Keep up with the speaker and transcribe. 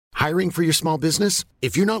Hiring for your small business?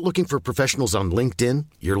 If you're not looking for professionals on LinkedIn,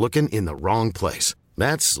 you're looking in the wrong place.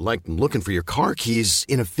 That's like looking for your car keys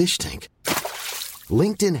in a fish tank.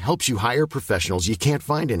 LinkedIn helps you hire professionals you can't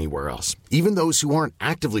find anywhere else, even those who aren't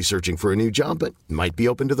actively searching for a new job but might be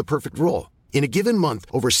open to the perfect role. In a given month,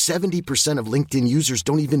 over 70% of LinkedIn users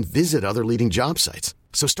don't even visit other leading job sites.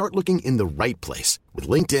 So start looking in the right place. With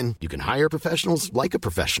LinkedIn, you can hire professionals like a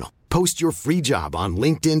professional. Post your free job on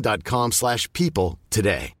linkedin.com/people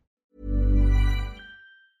today.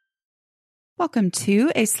 Welcome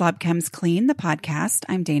to A Slob Comes Clean, the podcast.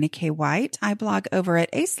 I'm Dana K. White. I blog over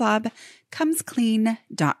at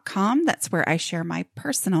aslobcomesclean.com. That's where I share my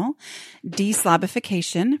personal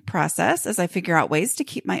deslobification process. As I figure out ways to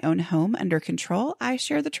keep my own home under control, I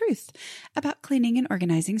share the truth about cleaning and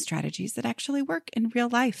organizing strategies that actually work in real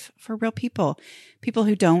life for real people, people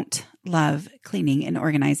who don't love cleaning and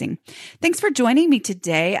organizing. Thanks for joining me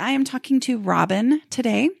today. I am talking to Robin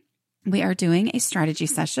today. We are doing a strategy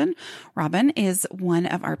session. Robin is one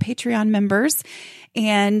of our Patreon members.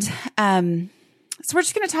 And so we're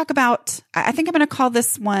just going to talk about, I think I'm going to call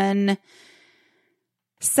this one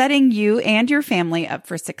setting you and your family up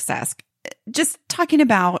for success. Just talking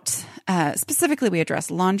about, specifically, we address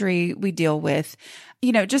laundry. We deal with,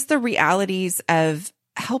 just the realities of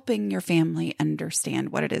helping your family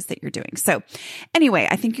understand what it is that you're doing. So anyway,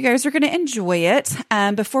 I think you guys are going to enjoy it.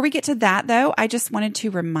 Before we get to that though, I just wanted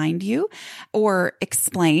to remind you or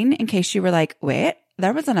explain in case you were like, wait,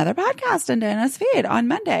 there was another podcast in Dana's feed on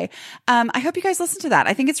Monday. I hope you guys listen to that.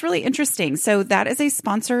 I think it's really interesting. So that is it's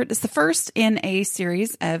the first in a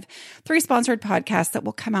series of 3 sponsored podcasts that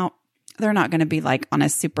will come out. They're not going to be like on a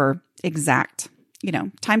super exact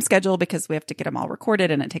time schedule because we have to get them all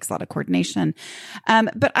recorded and it takes a lot of coordination.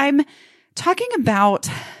 But I'm talking about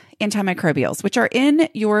antimicrobials, which are in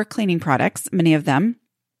your cleaning products, many of them.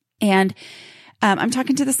 And I'm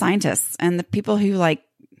talking to the scientists and the people who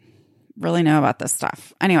really know about this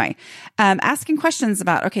stuff. Anyway, asking questions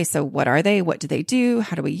about, okay, so what are they? What do they do?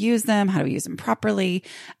 How do we use them? How do we use them properly?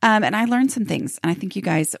 And I learned some things and I think you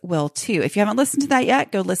guys will too. If you haven't listened to that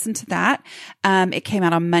yet, go listen to that. It came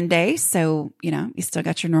out on Monday. So, you still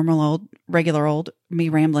got your regular old me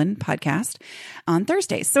rambling podcast on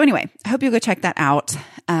Thursdays. So anyway, I hope you'll go check that out.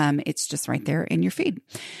 It's just right there in your feed.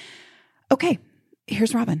 Okay,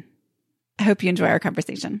 here's Robin. I hope you enjoy our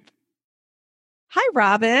conversation. Hi,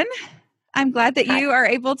 Robin. I'm glad that you are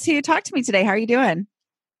able to talk to me today. How are you doing?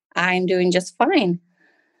 I'm doing just fine.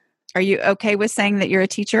 Are you okay with saying that you're a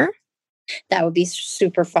teacher? That would be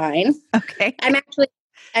super fine. Okay. I'm actually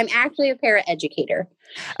a paraeducator.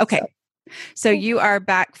 Okay. So you are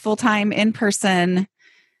back full-time in person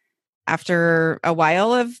after a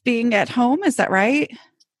while of being at home. Is that right?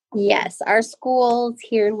 Yes. Our schools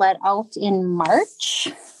here let out in March,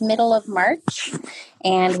 middle of March,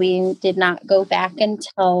 and we did not go back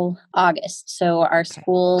until August. So our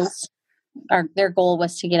schools, their goal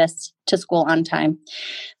was to get us to school on time,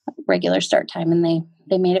 regular start time, and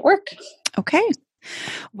they made it work. Okay.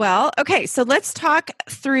 Well, okay. So let's talk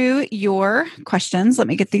through your questions. Let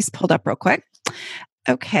me get these pulled up real quick.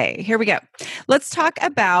 Okay, here we go. Let's talk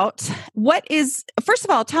about first of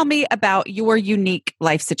all, tell me about your unique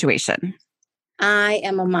life situation. I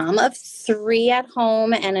am a mom of 3 at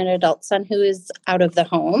home and an adult son who is out of the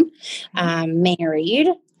home. I'm married.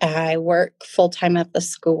 I work full-time at the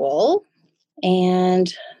school,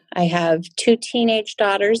 and I have 2 teenage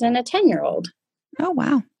daughters and a 10-year-old. Oh,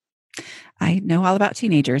 wow. I know all about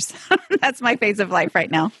teenagers. That's my phase of life right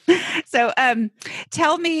now. So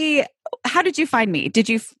tell me, how did you find me?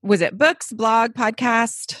 Was it books, blog,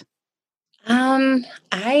 podcast?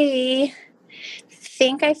 I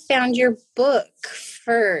think I found your book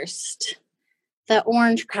first, the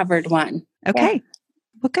orange covered one. Okay. Yeah.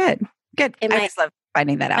 Well, good. I just love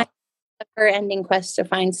finding that out. Her ending quest to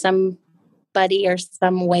find somebody or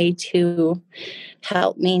some way to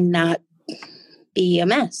help me not be a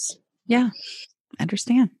mess. Yeah, I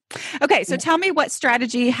understand. Okay, so tell me what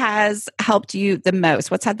strategy has helped you the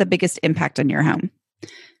most? What's had the biggest impact on your home?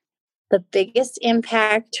 The biggest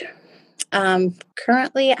impact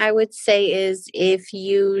currently, I would say, is if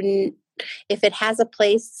it has a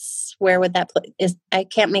place, where would that place is? I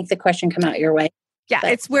can't make the question come out your way. Yeah,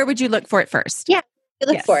 it's where would you look for it first? Yeah, you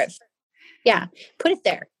look for it. Yeah, put it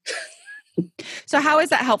there. So how is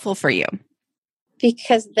that helpful for you?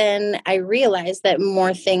 Because then I realized that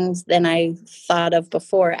more things than I thought of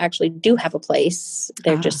before actually do have a place.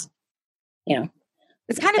 They're just,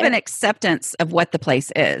 it's kind of an acceptance of what the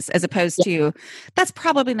place is, as opposed to that's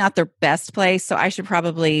probably not their best place. So I should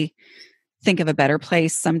probably think of a better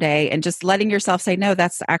place someday, and just letting yourself say, no,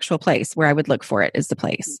 that's the actual place where I would look for it is the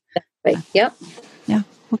place. Right. Yep. Yeah.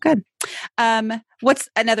 Well, good. What's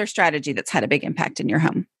another strategy that's had a big impact in your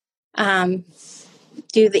home?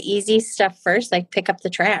 Do the easy stuff first, like pick up the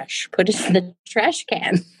trash, put it in the trash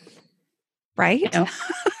can. Right? You know?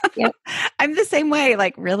 Yep. I'm the same way.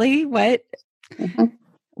 Like, really? What? Mm-hmm.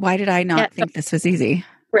 Why did I not think this was easy?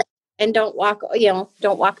 Right. And don't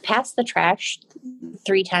walk past the trash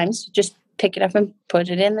 3 times. Just pick it up and put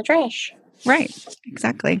it in the trash. Right.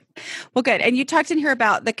 Exactly. Well, good. And you talked in here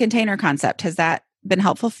about the container concept. Has that been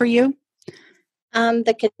helpful for you?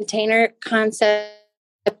 The container concept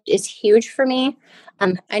is huge for me.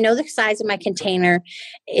 I know the size of my container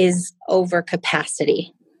is over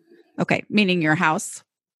capacity. Okay. Meaning your house?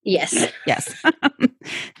 Yes. Yes.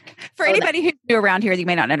 For anybody who's new around here, you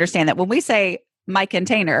may not understand that when we say my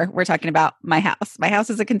container, we're talking about my house. My house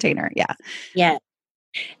is a container. Yeah. Yeah.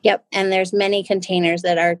 Yep. And there's many containers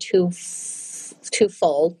that are too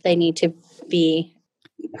full. They need to be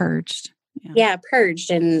purged. Yeah, purged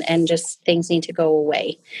and just things need to go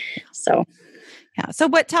away. So, yeah. So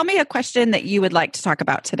tell me a question that you would like to talk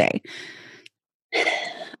about today.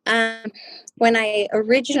 When I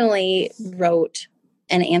originally wrote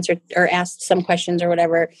and answered or asked some questions or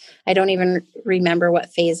whatever, I don't even remember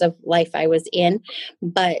what phase of life I was in.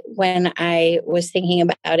 But when I was thinking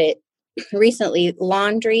about it recently,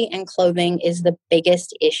 laundry and clothing is the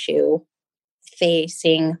biggest issue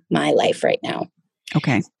facing my life right now.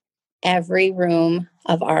 Okay. Every room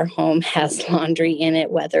of our home has laundry in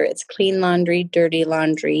it, whether it's clean laundry, dirty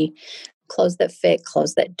laundry, clothes that fit,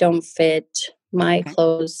 clothes that don't fit, my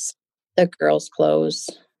clothes, the girls' clothes.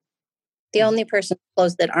 The only person's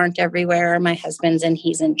clothes that aren't everywhere are my husband's, and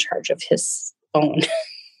he's in charge of his own.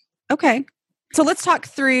 Okay. So let's talk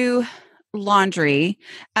through laundry.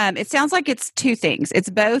 It sounds like it's 2 things. It's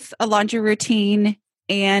both a laundry routine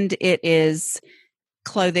and it is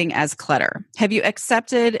clothing as clutter. Have you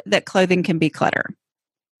accepted that clothing can be clutter?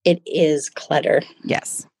 It is clutter.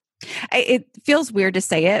 Yes. It feels weird to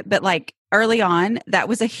say it, but like early on, that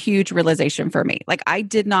was a huge realization for me. Like I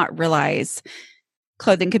did not realize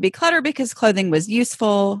clothing could be clutter because clothing was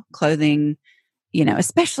useful. Clothing,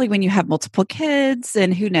 especially when you have multiple kids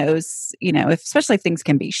and who knows, especially if things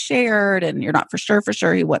can be shared and you're not for sure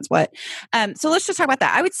who wants what. So let's just talk about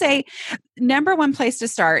that. I would say number one place to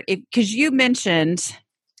start, because you mentioned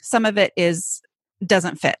some of it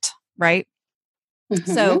doesn't fit, right?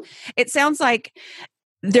 Mm-hmm. So it sounds like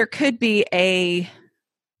there could be a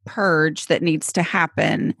purge that needs to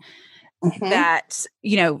happen. Mm-hmm. That,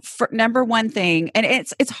 for number one thing, and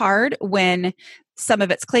it's hard when some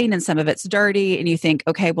of it's clean and some of it's dirty and you think,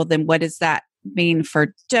 okay, well then what does that mean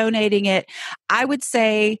for donating it? I would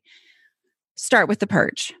say start with the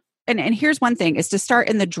purge. And here's one thing is to start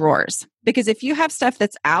in the drawers, because if you have stuff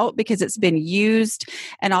that's out because it's been used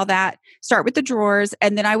and all that, start with the drawers.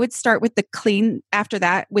 And then I would start with the clean after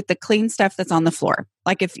that, with the clean stuff that's on the floor.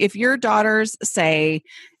 Like if your daughters say,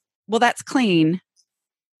 well, that's clean,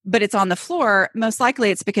 but it's on the floor, most likely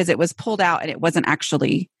it's because it was pulled out and it wasn't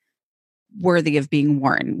actually worthy of being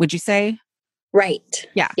worn. Would you say? Right.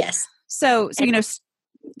 Yeah. Yes. So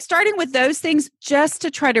starting with those things just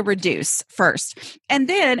to try to reduce first, and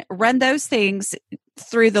then run those things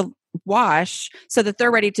through the wash so that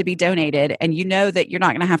they're ready to be donated. And you know that you're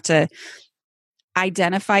not going to have to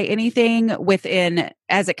identify anything within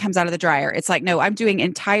as it comes out of the dryer. It's like, no, I'm doing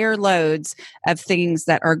entire loads of things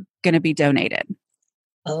that are going to be donated.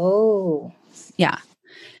 Oh. Yeah.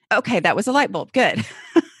 Okay, that was a light bulb. Good.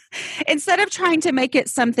 Instead of trying to make it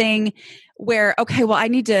something where, okay, well, I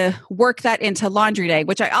need to work that into laundry day,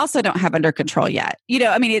 which I also don't have under control yet.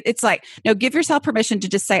 It's like, no, give yourself permission to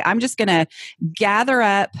just say, I'm just going to gather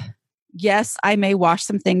up. Yes, I may wash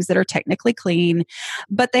some things that are technically clean,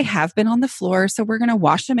 but they have been on the floor. So we're going to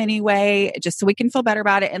wash them anyway, just so we can feel better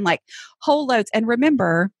about it. And like whole loads. And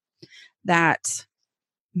remember that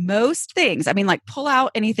most things, like pull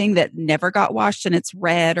out anything that never got washed and it's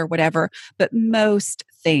red or whatever, but most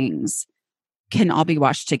things can all be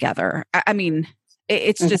washed together.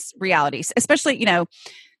 It's just reality, especially,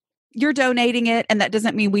 you're donating it and that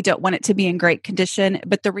doesn't mean we don't want it to be in great condition.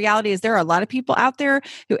 But the reality is there are a lot of people out there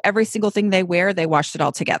who every single thing they wear, they washed it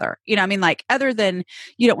all together. Other than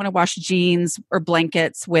you don't want to wash jeans or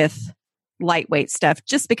blankets with lightweight stuff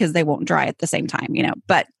just because they won't dry at the same time,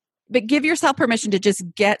 but give yourself permission to just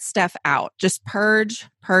get stuff out. Just purge.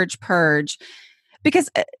 Because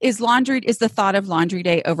is the thought of laundry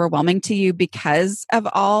day overwhelming to you because of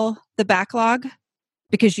all the backlog?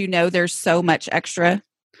 Because there's so much extra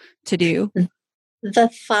to do? The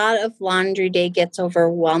thought of laundry day gets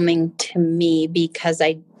overwhelming to me because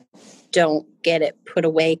I don't get it put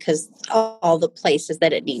away because all the places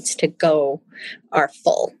that it needs to go are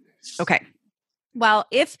full. Okay. Well,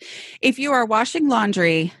 if you are washing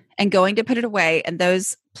laundry and going to put it away and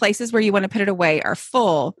those places where you want to put it away are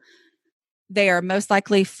full, they are most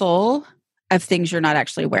likely full of things you're not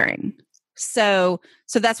actually wearing. So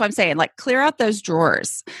that's why I'm saying, like, clear out those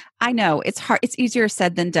drawers. I know it's hard. It's easier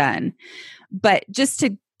said than done, but just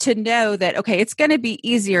to know that, okay, it's going to be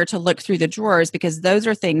easier to look through the drawers because those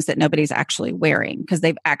are things that nobody's actually wearing because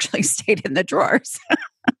they've actually stayed in the drawers.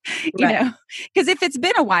 You Right. know, because if it's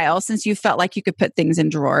been a while since you felt like you could put things in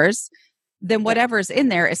drawers, then whatever's in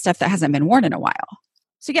there is stuff that hasn't been worn in a while.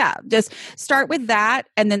 So yeah, just start with that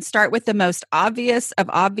and then start with the most obvious of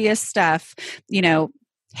obvious stuff,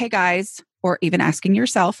 hey guys, or even asking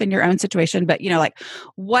yourself in your own situation, but like,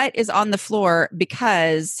 what is on the floor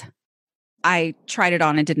because I tried it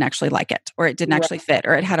on and didn't actually like it, or it didn't actually fit,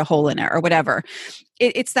 or it had a hole in it, or whatever.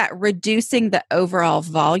 It's that reducing the overall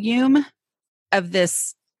volume of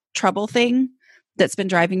this trouble thing that's been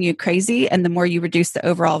driving you crazy. And the more you reduce the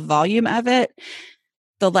overall volume of it,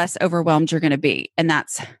 the less overwhelmed you're going to be. And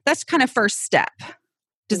that's kind of first step.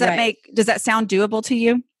 Does that sound doable to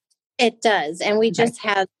you? It does. And we just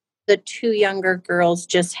had the two younger girls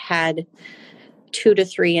just had 2 to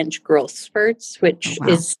 3 inch growth spurts, which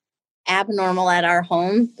is abnormal at our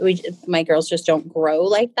home. My girls just don't grow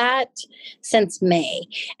like that since May.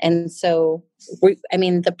 And so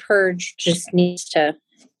the purge just needs to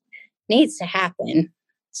happen.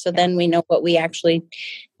 So then we know what we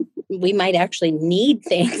might actually need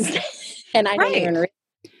things. And I don't even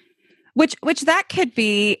which that could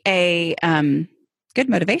be a good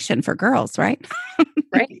motivation for girls, right?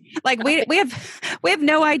 Right. Like we have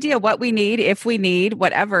no idea what we need, if we need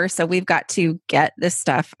whatever. So we've got to get this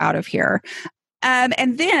stuff out of here.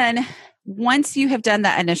 And then once you have done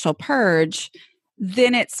that initial purge,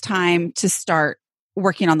 then it's time to start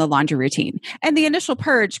working on the laundry routine. And the initial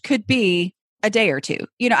purge could be a day or two.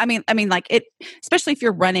 Like it, especially if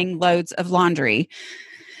you're running loads of laundry,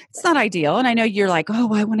 it's not ideal. And I know you're like,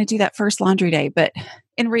 oh, I want to do that first laundry day. But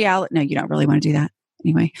in reality, no, you don't really want to do that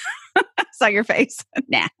anyway. Saw your face.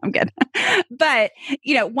 Nah, I'm good. But,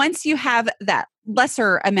 once you have that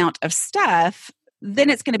lesser amount of stuff, then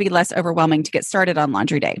it's going to be less overwhelming to get started on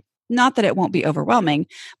laundry day. Not that it won't be overwhelming,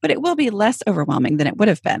 but it will be less overwhelming than it would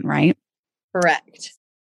have been, right? Correct.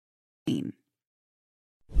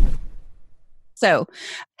 So,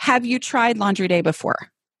 have you tried laundry day before?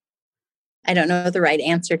 I don't know the right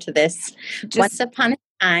answer to this. Once upon a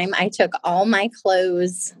time, I took all my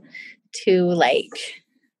clothes to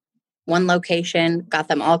one location, got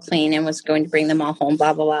them all clean, and was going to bring them all home,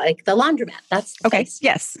 blah, blah, blah. Like the laundromat. That's the place.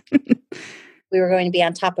 Yes. We were going to be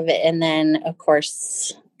on top of it. And then, of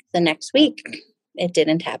course, the next week, it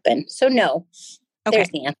didn't happen. So no, there's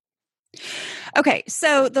the answer. Okay.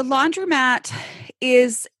 So the laundromat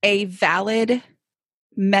is a valid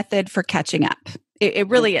method for catching up. It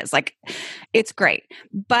really is. Like, it's great.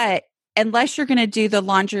 But unless you're going to do the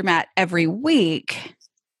laundromat every week,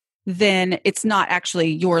 then it's not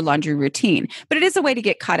actually your laundry routine. But it is a way to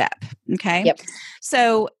get caught up. Okay. Yep.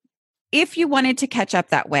 So if you wanted to catch up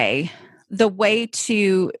that way, the way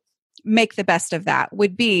to make the best of that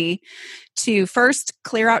would be to first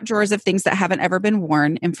clear out drawers of things that haven't ever been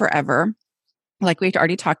worn in forever. Like we've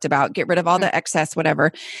already talked about, get rid of all the excess,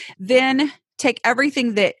 whatever. Then take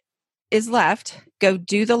everything that is left, go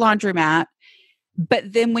do the laundromat.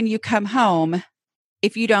 But then when you come home,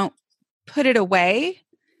 if you don't put it away,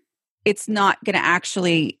 it's not going to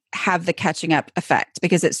actually have the catching up effect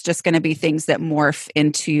because it's just going to be things that morph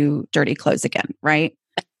into dirty clothes again, right?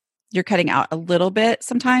 You're cutting out a little bit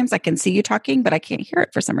sometimes. I can see you talking, but I can't hear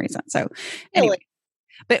it for some reason. So anyway,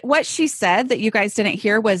 but what she said that you guys didn't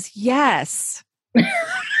hear was yes.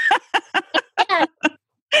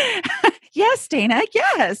 Yes, Dana.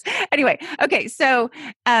 Yes. Anyway. Okay. So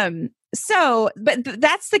but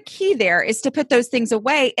that's the key there is to put those things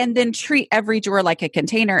away and then treat every drawer like a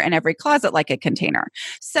container and every closet like a container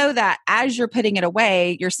so that as you're putting it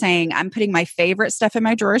away, you're saying, I'm putting my favorite stuff in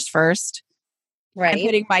my drawers first. Right. I'm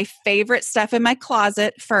putting my favorite stuff in my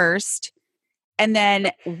closet first. And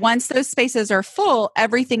then once those spaces are full,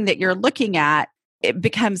 everything that you're looking at, it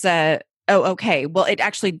becomes okay, well, it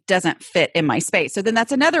actually doesn't fit in my space. So then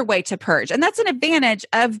that's another way to purge. And that's an advantage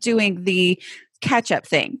of doing the catch-up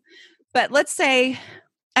thing. But let's say,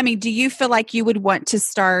 do you feel like you would want to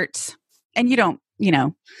start, and you don't,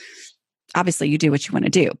 obviously you do what you want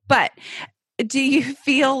to do, but do you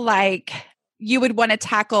feel like you would want to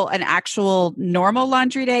tackle an actual normal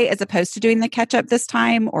laundry day as opposed to doing the catch-up this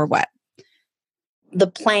time, or what? The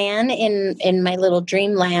plan in my little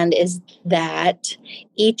dreamland is that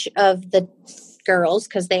each of the girls,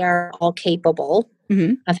 because they are all capable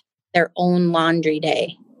of their own laundry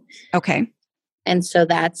day. Okay. And so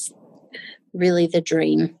that's really the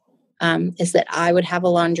dream, is that I would have a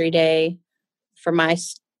laundry day for my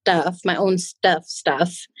stuff, my own stuff,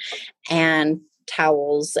 and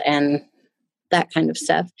towels and that kind of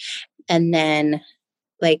stuff. And then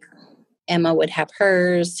like Emma would have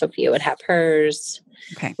hers, Sophia would have hers,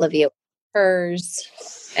 Okay. Olivia hers,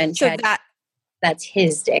 and So Chad, that's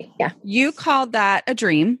his day. Yeah. you called that a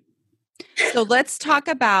dream. So let's talk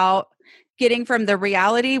about getting from the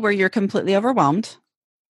reality where you're completely overwhelmed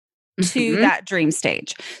to that dream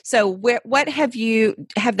stage. So what have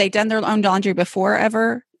they done their own laundry before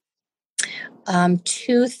ever?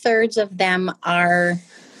 2/3 of them are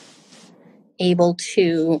able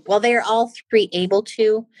to, well, they're all three able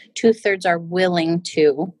to. 2/3 are willing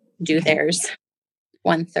to do theirs.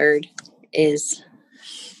 1/3 is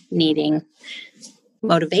needing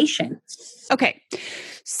motivation. Okay.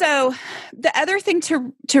 So the other thing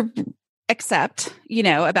to accept,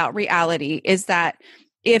 about reality is that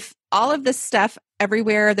if all of this stuff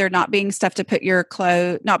everywhere, there not being stuff to put your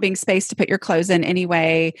clothes, not being space to put your clothes in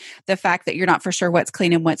anyway, the fact that you're not for sure what's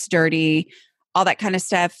clean and what's dirty, all that kind of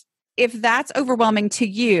stuff, if that's overwhelming to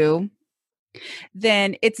you,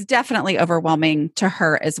 then it's definitely overwhelming to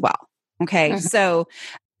her as well. Okay. So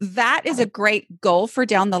that is a great goal for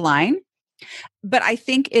down the line. But I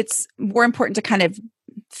think it's more important to kind of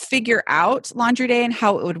figure out laundry day and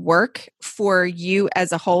how it would work for you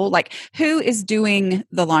as a whole. Like, who is doing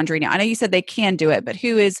the laundry now? I know you said they can do it, but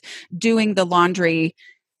who is doing the laundry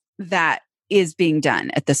that is being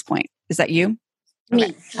done at this point? Is that you?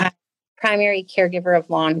 Me, primary caregiver of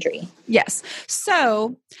laundry. Yes.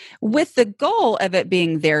 So with the goal of it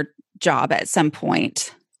being their job at some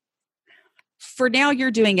point, for now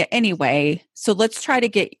you're doing it anyway. So let's try to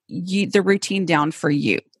get the routine down for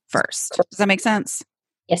you first. Does that make sense?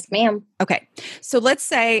 Yes, ma'am. Okay. So let's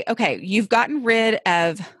say, you've gotten rid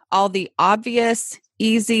of all the obvious,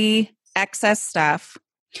 easy, excess stuff.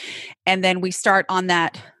 And then we start on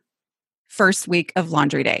that first week of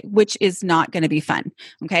laundry day, which is not going to be fun.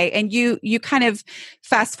 Okay. And you kind of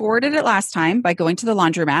fast forwarded it last time by going to the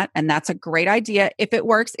laundromat, and that's a great idea. If it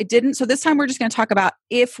works, it didn't. So this time we're just going to talk about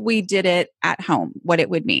if we did it at home, what it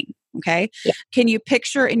would mean. Okay. Yeah. Can you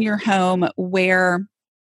picture in your home where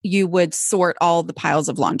you would sort all the piles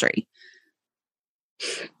of laundry?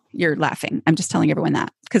 You're laughing. I'm just telling everyone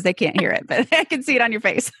that because they can't hear it, but I can see it on your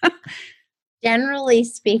face. Generally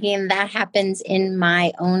speaking, that happens in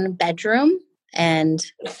my own bedroom, and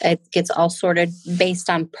it gets all sorted based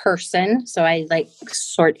on person. So I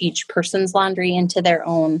sort each person's laundry into their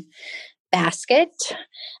own basket.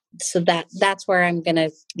 So that's where I'm going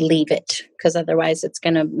to leave it, because otherwise it's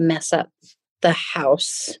going to mess up the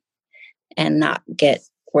house and not get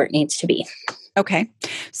where it needs to be. Okay.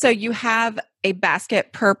 So you have a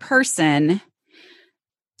basket per person.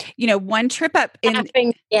 One trip up in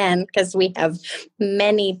again, because we have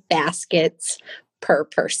many baskets per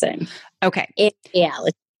person. Okay. In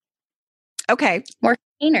reality. Okay. More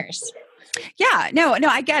containers. Yeah. No,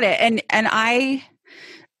 I get it. And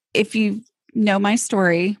if you know my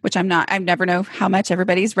story, which I never know how much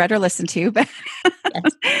everybody's read or listened to, but yes.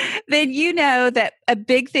 Then you know that a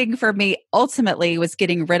big thing for me ultimately was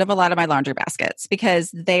getting rid of a lot of my laundry baskets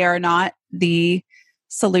because they are not the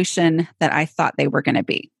solution that I thought they were going to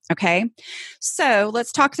be. Okay. So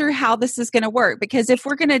let's talk through how this is going to work, because if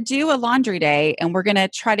we're going to do a laundry day and we're going to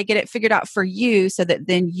try to get it figured out for you so that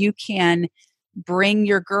then you can bring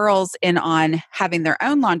your girls in on having their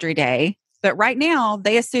own laundry day. But right now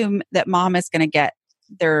they assume that mom is going to get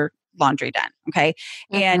their laundry done. Okay.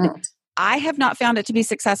 And I have not found it to be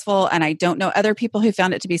successful. And I don't know other people who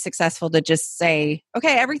found it to be successful to just say,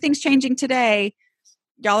 okay, everything's changing today.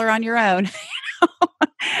 Y'all are on your own.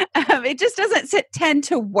 It just doesn't tend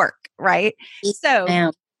to work, right?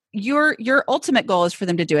 So your ultimate goal is for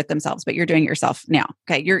them to do it themselves, but you're doing it yourself now.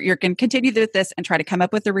 Okay, you're going to continue with this and try to come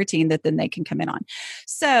up with a routine that then they can come in on.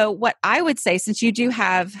 So what I would say, since you do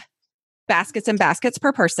have baskets and baskets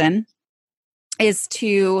per person, is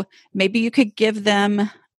to maybe you could give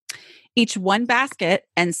them each one basket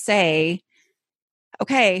and say,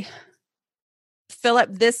 okay, fill up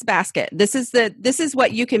this basket. This is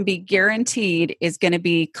what you can be guaranteed is going to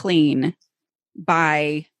be clean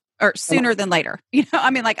by or sooner than later.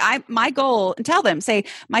 My goal, and tell them, say,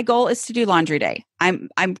 my goal is to do laundry day. I'm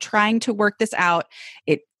trying to work this out.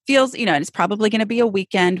 It feels, and it's probably going to be a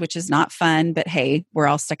weekend, which is not fun, but hey, we're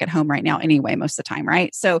all stuck at home right now anyway, most of the time.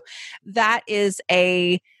 Right. So that is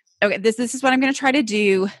okay. This is what I'm going to try to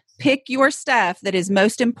do. Pick your stuff that is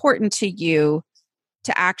most important to you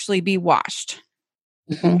to actually be washed.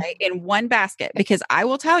 Okay, in one basket, because I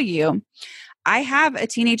will tell you, I have a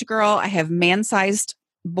teenage girl, I have man-sized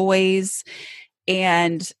boys,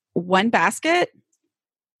 And one basket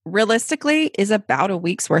realistically is about a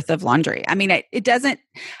week's worth of laundry. I mean,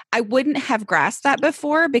 I wouldn't have grasped that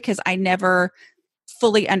before because I never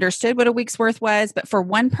fully understood what a week's worth was. But for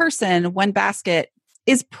one person, one basket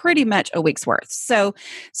is pretty much a week's worth. So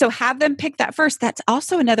have them pick that first. That's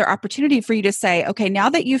also another opportunity for you to say, okay, now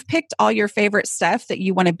that you've picked all your favorite stuff that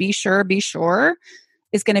you want to be sure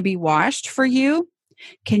is going to be washed for you,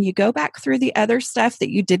 can you go back through the other stuff that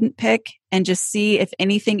you didn't pick and just see if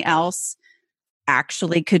anything else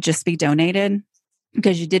actually could just be donated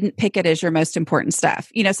because you didn't pick it as your most important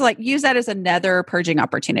stuff? So like use that as another purging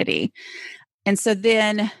opportunity. And so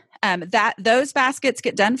then those baskets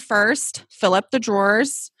get done first, fill up the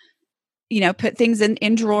drawers, put things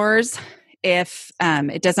in drawers. If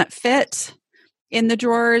it doesn't fit in the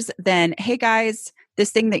drawers, then, hey guys,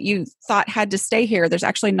 this thing that you thought had to stay here, there's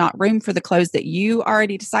actually not room for the clothes that you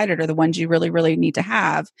already decided are the ones you really, really need to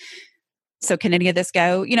have. So can any of this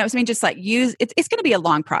go? Just like it's going to be a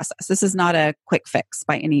long process. This is not a quick fix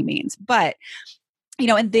by any means, but,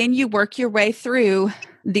 and then you work your way through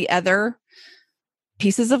the other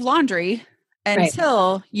pieces of laundry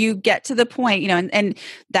until you get to the point, and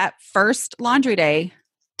that first laundry day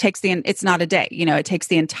it's not a day, it takes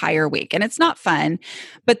the entire week, and it's not fun.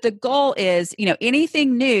 But the goal is,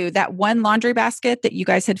 anything new, that one laundry basket that you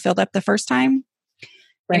guys had filled up the first time,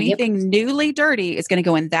 anything newly dirty is going to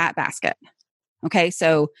go in that basket. Okay.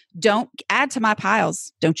 So don't add to my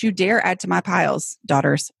piles. Don't you dare add to my piles,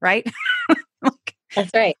 daughters. Right. That's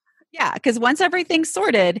right. Yeah. Because once everything's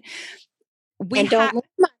sorted, don't move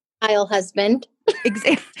my pile, husband.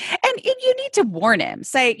 And you need to warn him,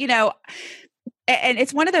 say, and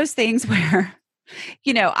it's one of those things where,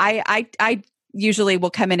 I usually will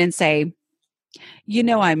come in and say,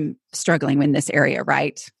 I'm struggling in this area,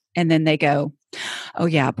 right? And then they go, oh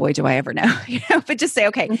yeah, boy, do I ever know. But just say,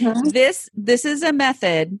 okay, this is a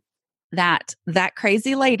method that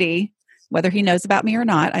crazy lady, whether he knows about me or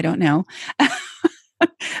not, I don't know.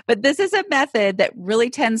 But this is a method that really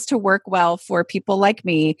tends to work well for people like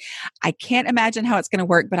me. I can't imagine how it's going to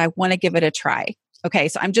work, but I want to give it a try. Okay,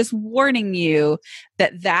 so I'm just warning you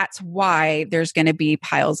that that's why there's going to be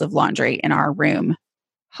piles of laundry in our room.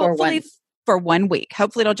 Hopefully for 1 week.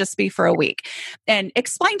 Hopefully it'll just be for a week. And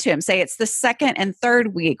explain to him, say it's the second and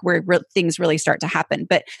third week where things really start to happen.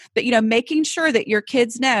 But making sure that your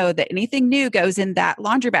kids know that anything new goes in that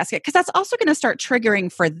laundry basket, because that's also going to start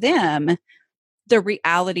triggering for them the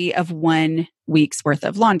reality of 1 week's worth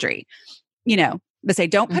of laundry. But say,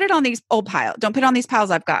 don't put it on these old piles. Don't put it on these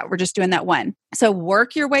piles I've got. We're just doing that one. So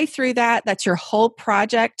work your way through that. That's your whole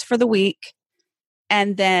project for the week.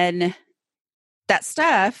 And then that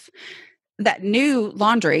stuff, that new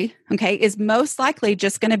laundry, okay, is most likely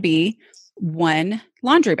just going to be one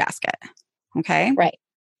laundry basket. Okay. Right.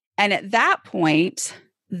 And at that point,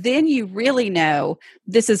 then you really know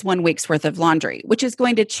this is 1 week's worth of laundry, which is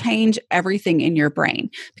going to change everything in your brain,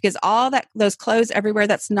 because those clothes everywhere,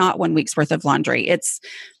 that's not 1 week's worth of laundry. It's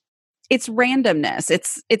randomness.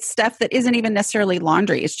 It's stuff that isn't even necessarily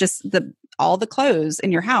laundry. It's just all the clothes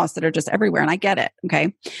in your house that are just everywhere. And I get it.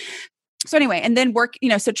 Okay. So anyway, and then work,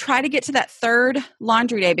 so try to get to that third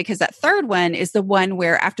laundry day, because that third one is the one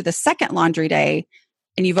where after the second laundry day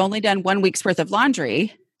and you've only done 1 week's worth of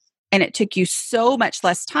laundry, and it took you so much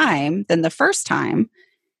less time than the first time,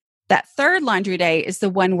 that third laundry day is the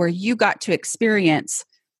one where you got to experience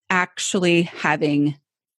actually having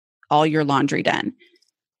all your laundry done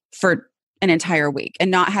for an entire week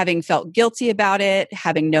and not having felt guilty about it,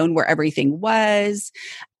 having known where everything was.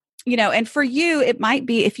 And for you, it might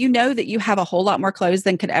be, if you know that you have a whole lot more clothes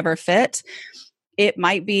than could ever fit, it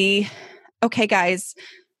might be, okay, guys,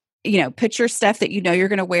 put your stuff that you're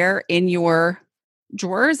going to wear in your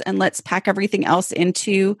drawers, and let's pack everything else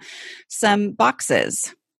into some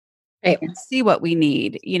boxes. Right. And see what we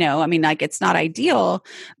need. It's not ideal,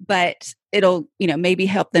 but it'll, maybe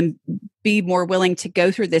help them be more willing to go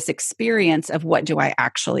through this experience of what do I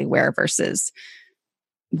actually wear versus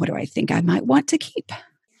what do I think I might want to keep.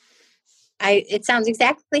 It sounds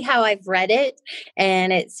exactly how I've read it.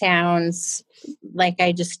 And it sounds like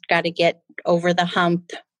I just got to get over the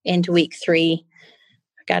hump into week 3.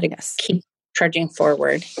 I got to keep trudging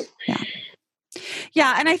forward. Yeah.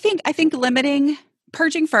 Yeah. And I think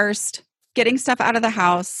purging first, getting stuff out of the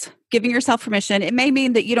house, giving yourself permission. It may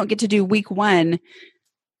mean that you don't get to do week 1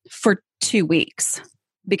 for 2 weeks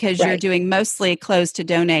because you're doing mostly clothes to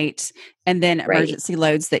donate and then emergency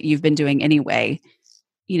loads that you've been doing anyway,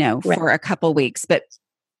 for a couple weeks. But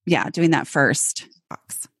yeah, doing that first.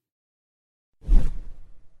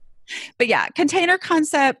 But yeah, container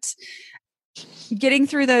concept, getting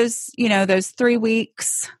through those 3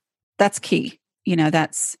 weeks, that's key.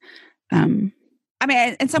 that's, I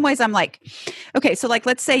mean, in some ways I'm like, okay, so like,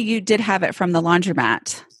 let's say you did have it from the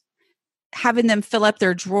laundromat, having them fill up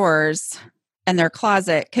their drawers and their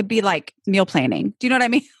closet could be like meal planning. Do you know what I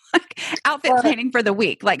mean? Like outfit planning for the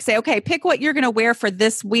week. Like say, okay, pick what you're going to wear for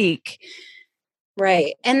this week.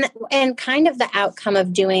 Right. And kind of the outcome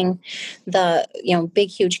of doing the, big,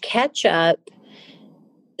 huge catch up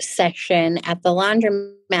session at the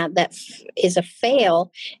laundromat that is a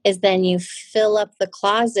fail is then you fill up the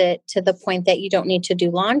closet to the point that you don't need to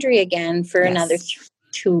do laundry again for another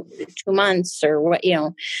 2 months or what,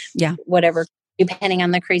 whatever, depending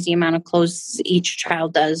on the crazy amount of clothes each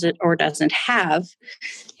child does or doesn't have,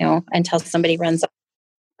 until somebody runs out of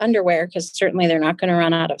underwear, because certainly they're not going to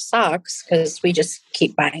run out of socks because we just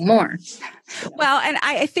keep buying more. Well, and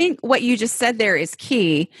I think what you just said there is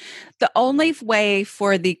key. The only way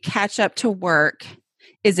for the catch up to work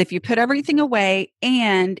is if you put everything away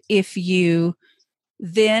and if you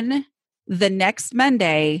then the next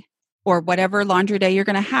Monday or whatever laundry day you're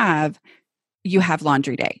going to have, you have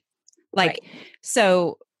laundry day.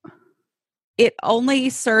 So it only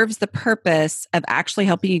serves the purpose of actually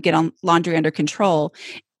helping you get on laundry under control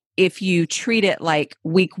if you treat it like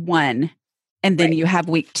week 1 and then you have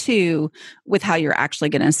week 2 with how you're actually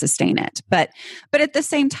going to sustain it. But at the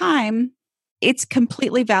same time, it's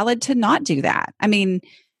completely valid to not do that. I mean,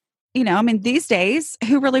 these days,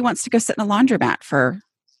 who really wants to go sit in a laundromat for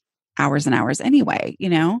hours and hours anyway,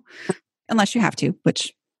 unless you have to,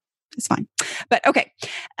 which is fine. But okay.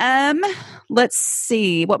 Let's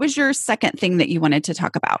see. What was your second thing that you wanted to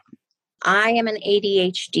talk about? I am an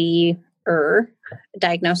ADHD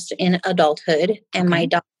diagnosed in adulthood, and my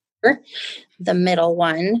daughter, the middle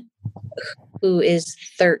one, who is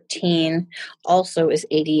 13, also is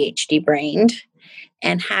ADHD brained.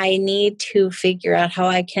 And I need to figure out how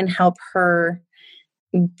I can help her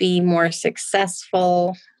be more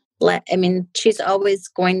successful. She's always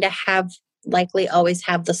going to likely always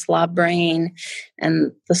have the slob brain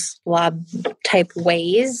and the slob type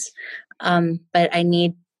ways. But I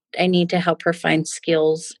need to help her find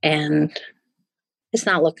skills, and it's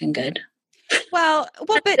not looking good. Well,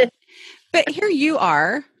 but here you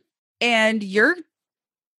are, and you're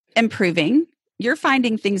improving. You're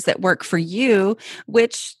finding things that work for you,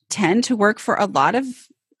 which tend to work for a lot of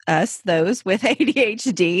us, those with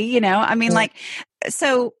ADHD,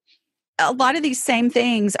 so a lot of these same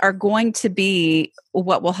things are going to be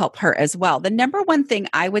what will help her as well. The number one thing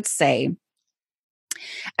I would say,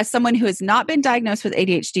 as someone who has not been diagnosed with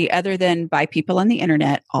ADHD other than by people on the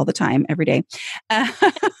internet all the time, every day, I'm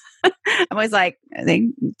always like, they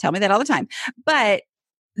tell me that all the time. But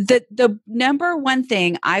the number one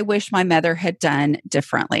thing I wish my mother had done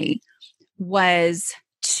differently was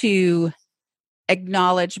to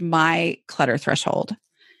acknowledge my clutter threshold.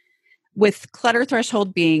 With clutter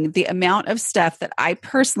threshold being the amount of stuff that I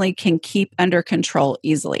personally can keep under control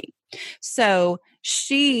easily. So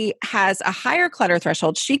she has a higher clutter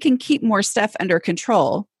threshold. She can keep more stuff under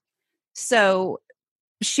control. So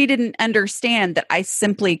she didn't understand that I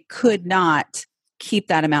simply could not keep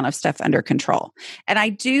that amount of stuff under control. And I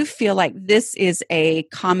do feel like this is a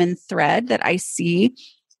common thread that I see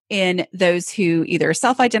in those who either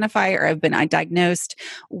self-identify or have been diagnosed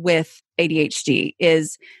with ADHD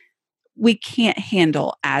is we can't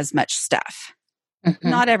handle as much stuff. Mm-hmm.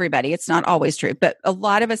 Not everybody. It's not always true, but a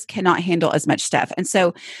lot of us cannot handle as much stuff. And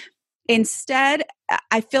so instead,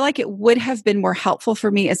 I feel like it would have been more helpful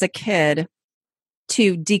for me as a kid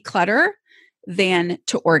to declutter than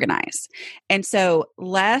to organize. And so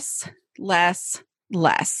less.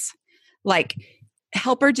 Like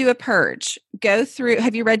help her do a purge. Go through,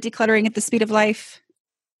 have you read Decluttering at the Speed of Life?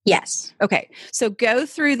 Yes. Okay. So go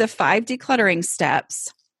through the 5 decluttering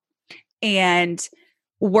steps and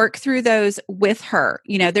work through those with her.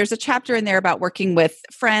 There's a chapter in there about working with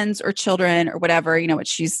friends or children or whatever,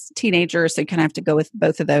 she's a teenager, so you kind of have to go with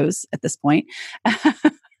both of those at this point.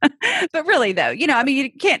 But really though, you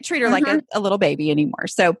can't treat her like a little baby anymore.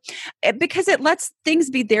 So because it lets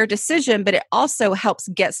things be their decision, but it also helps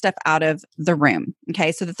get stuff out of the room.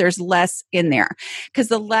 Okay. So that there's less in there, because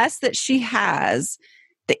the less that she has,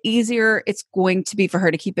 the easier it's going to be for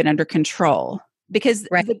her to keep it under control, because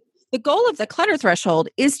the goal of the clutter threshold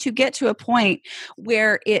is to get to a point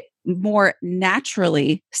where it more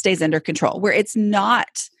naturally stays under control, where it's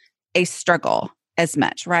not a struggle as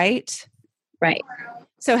much, right? Right.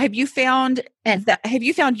 So have you found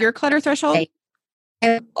your clutter threshold?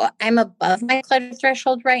 I'm above my clutter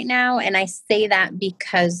threshold right now. And I say that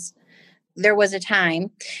because there was a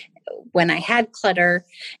time when I had clutter,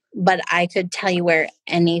 but I could tell you where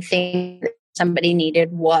anything somebody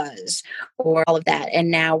needed was, or all of that.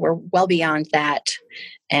 And now we're well beyond that.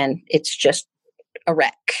 And it's just a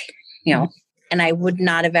wreck, and I would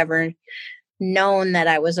not have ever known that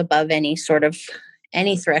I was above any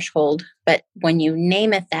threshold. But when you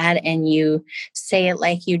name it that and you say it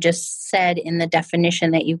like you just said in the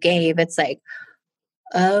definition that you gave, it's like,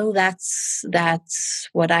 oh, that's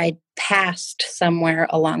what I passed somewhere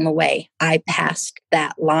along the way. I passed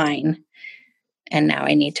that line. And now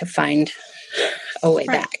I need to find a way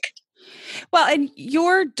back. Well, and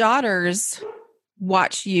your daughters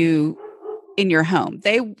watch you in your home.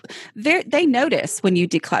 They notice when you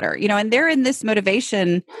declutter, and they're in this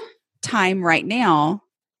motivation time right now.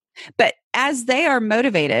 But as they are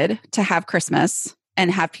motivated to have Christmas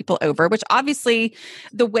and have people over, which obviously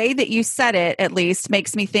the way that you said it, at least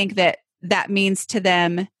makes me think that that means to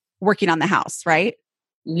them working on the house, right?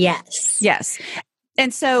 Yes. Yes.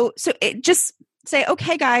 And so it just say,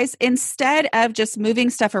 okay, guys, instead of just moving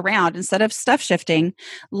stuff around, instead of stuff shifting,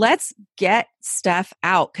 let's get stuff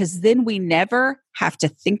out, because then we never have to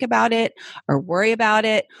think about it or worry about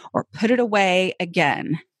it or put it away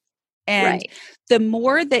again. And the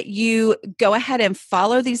more that you go ahead and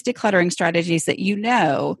follow these decluttering strategies that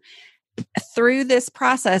through this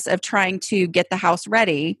process of trying to get the house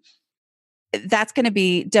ready, that's going to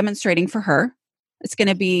be demonstrating for her. It's going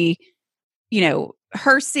to be,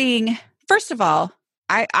 her seeing. First of all,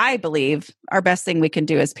 I believe our best thing we can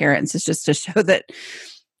do as parents is just to show that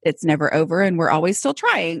it's never over and we're always still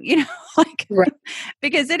trying,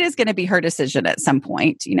 because it is going to be her decision at some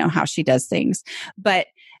point, how she does things. But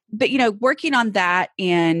working on that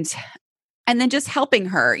and then just helping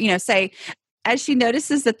her, say, as she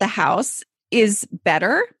notices that the house is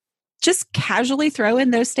better, just casually throw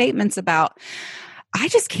in those statements about, I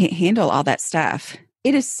just can't handle all that stuff.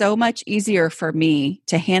 It is so much easier for me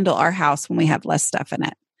to handle our house when we have less stuff in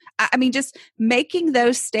it. I mean, just making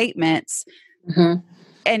those statements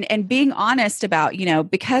and being honest about,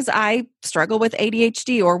 because I struggle with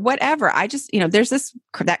ADHD or whatever, I just, there's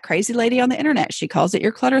that crazy lady on the internet, she calls it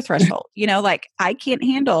your clutter threshold, I can't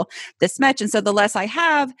handle this much. And so the less I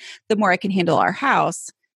have, the more I can handle our house,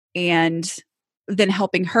 and then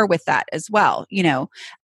helping her with that as well.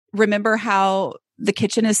 Remember how the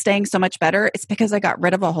kitchen is staying so much better? It's because I got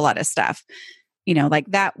rid of a whole lot of stuff.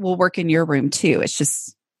 That will work in your room too. It's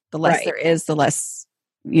just the less there is, the less,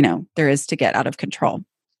 there is to get out of control.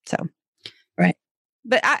 So,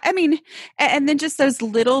 But I mean, and then just those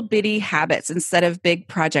little bitty habits instead of big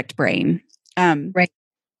project brain. Because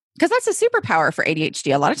that's a superpower for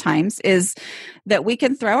ADHD a lot of times, is that we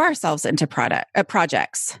can throw ourselves into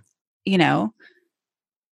projects,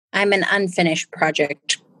 I'm an unfinished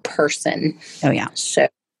project person. Oh yeah. So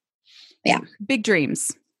yeah. Big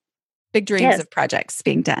dreams of projects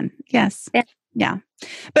being done. Yes. Yeah.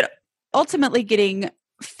 But ultimately getting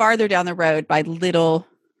farther down the road by little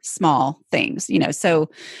small things, so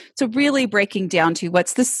really breaking down to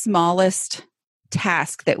what's the smallest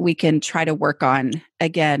task that we can try to work on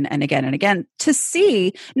again and again and again, to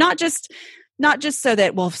see, not just so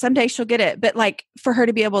that, well, someday she'll get it, but like for her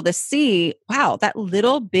to be able to see, wow, that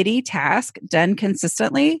little bitty task done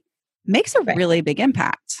consistently makes a really big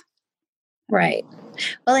impact. Right.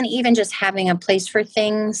 Well, and even just having a place for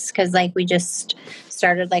things, because we just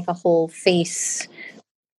started a whole face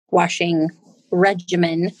washing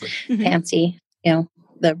regimen, fancy,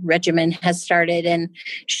 the regimen has started, and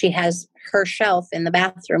she has her shelf in the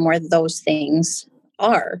bathroom where those things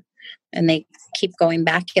are, and they keep going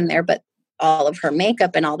back in there, but all of her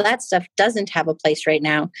makeup and all that stuff doesn't have a place right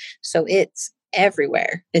now. So it's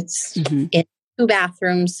everywhere. It's in 2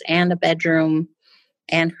 bathrooms and a bedroom,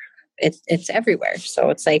 and it's everywhere. So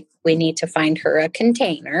it's we need to find her a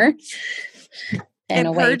container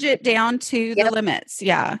and purge it down to the limits.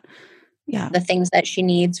 Yeah. Yeah. The things that she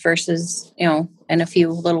needs versus, and a few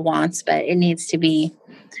little wants, but we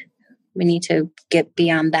need to get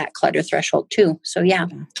beyond that clutter threshold too. So yeah.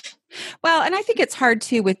 Well, and I think it's hard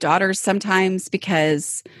too with daughters sometimes,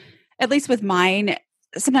 because at least with mine,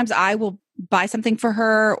 sometimes I will buy something for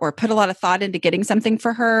her or put a lot of thought into getting something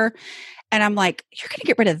for her. And I'm like, you're going to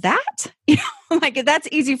get rid of that? That's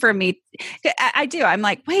easy for me. I do. I'm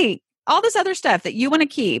like, wait, all this other stuff that you want to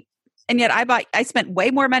keep. And yet I spent way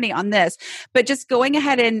more money on this, but just going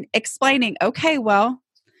ahead and explaining, okay,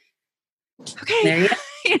 there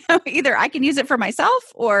you go. Either I can use it for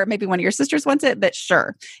myself or maybe one of your sisters wants it, but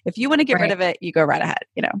sure. If you want to get rid of it, you go right ahead,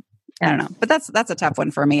 I don't know, but that's a tough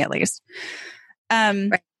one for me, at least.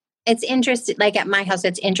 It's interesting. At my house,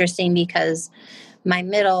 it's interesting because my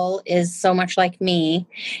middle is so much like me.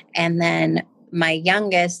 And then my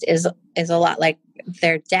youngest is a lot like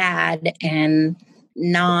their dad, and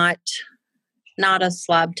not not a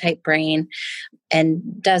slob type brain and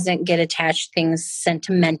doesn't get attached to things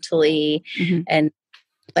sentimentally. Mm-hmm. And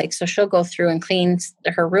like, so she'll go through and clean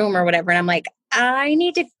her room or whatever. And I'm like, I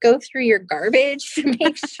need to go through your garbage to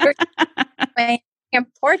make sure it's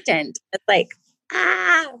important. It's like,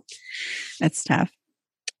 That's tough.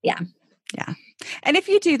 Yeah. Yeah. And if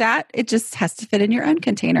you do that, it just has to fit in your own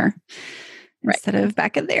container instead of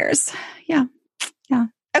back in theirs. Yeah. Yeah.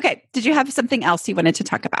 Okay. Did you have something else you wanted to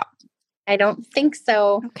talk about? I don't think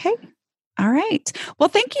so. Okay. All right. Well,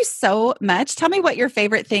 thank you so much. Tell me what your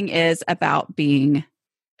favorite thing is about being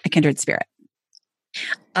a kindred spirit.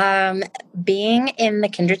 Being in the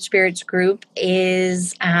Kindred Spirits group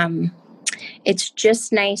is, it's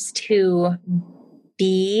just nice to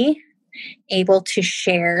be able to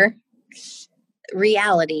share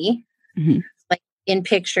reality, like in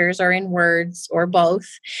pictures or in words or both,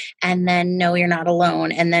 and then know you're not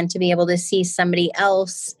alone. And then to be able to see somebody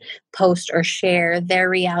else post or share their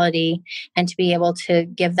reality and to be able to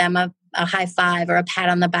give them a high five or a pat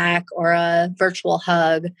on the back or a virtual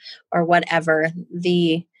hug or whatever.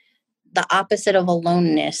 The opposite of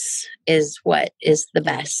aloneness is what is the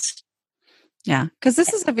best. Yeah. Because this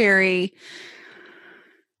can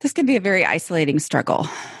be a very isolating struggle,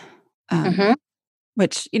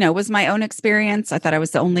 which, was my own experience. I thought I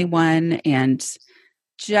was the only one. And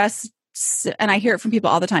I hear it from people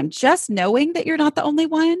all the time, just knowing that you're not the only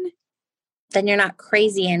one. Then you're not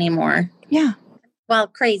crazy anymore. Yeah. Well,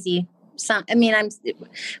 crazy.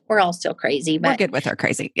 We're all still crazy, but we're good with our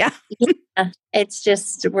crazy. Yeah. Yeah. It's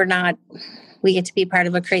just, we get to be part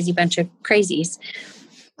of a crazy bunch of crazies.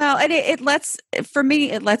 Well, and it lets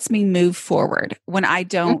me move forward when I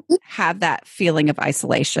don't have that feeling of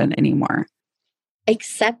isolation anymore.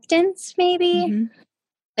 Acceptance, maybe.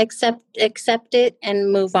 Accept it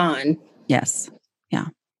and move on. Yes. Yeah.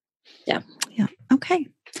 Yeah. Yeah. Okay.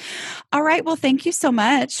 All right. Well, thank you so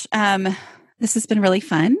much. This has been really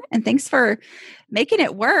fun. And thanks for making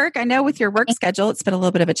it work. I know with your work schedule, it's been a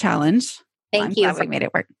little bit of a challenge. Thank you. I'm glad we made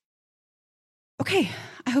it work. Okay.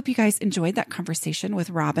 I hope you guys enjoyed that conversation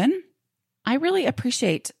with Robin. I really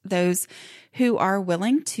appreciate those who are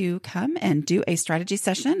willing to come and do a strategy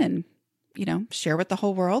session and, share with the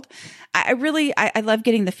whole world. I love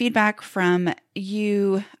getting the feedback from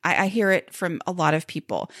you. I hear it from a lot of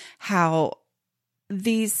people, how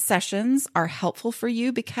these sessions are helpful for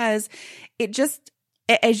you because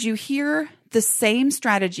as you hear the same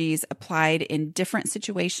strategies applied in different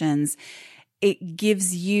situations, it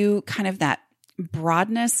gives you kind of that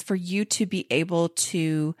broadness for you to be able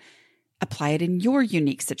to apply it in your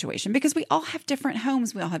unique situation, because we all have different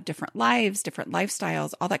homes. We all have different lives, different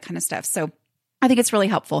lifestyles, all that kind of stuff. So I think it's really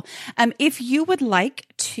helpful. If you would like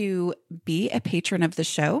to be a patron of the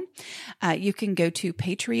show, you can go to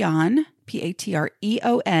Patreon,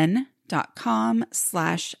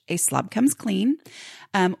 patreon.com/aslobcomesclean,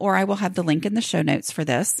 or I will have the link in the show notes for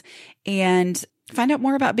this, and find out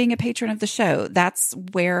more about being a patron of the show. That's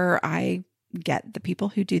where I get the people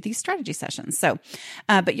who do these strategy sessions. So,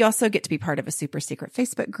 but you also get to be part of a super secret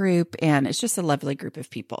Facebook group, and it's just a lovely group of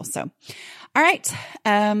people. So, all right.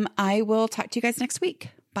 I will talk to you guys next week.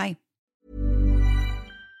 Bye.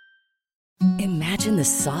 Imagine the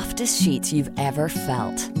softest sheets you've ever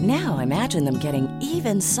felt. Now imagine them getting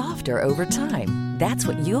even softer over time. That's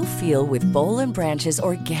what you'll feel with Boll & Branch's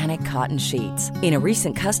organic cotton sheets. In a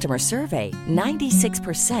recent customer survey,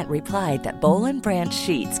 96% replied that Boll & Branch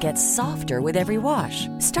sheets get softer with every wash.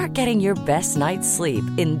 Start getting your best night's sleep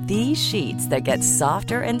in these sheets that get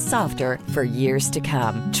softer and softer for years to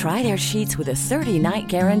come. Try their sheets with a 30-night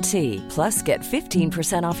guarantee. Plus, get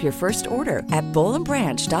 15% off your first order at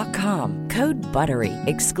bollandbranch.com. Code BUTTERY.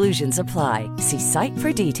 Exclusions apply. See site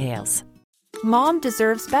for details. Mom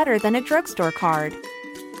deserves better than a drugstore card.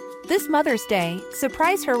 This Mother's Day,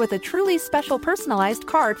 surprise her with a truly special personalized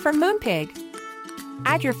card from Moonpig.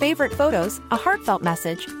 Add your favorite photos, a heartfelt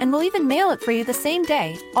message, and we'll even mail it for you the same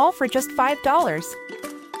day, all for just $5.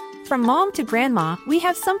 From mom to grandma, we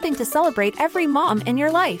have something to celebrate every mom in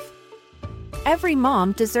your life. Every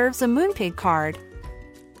mom deserves a Moonpig card.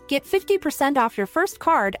 Get 50% off your first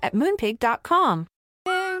card at Moonpig.com.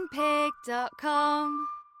 Moonpig.com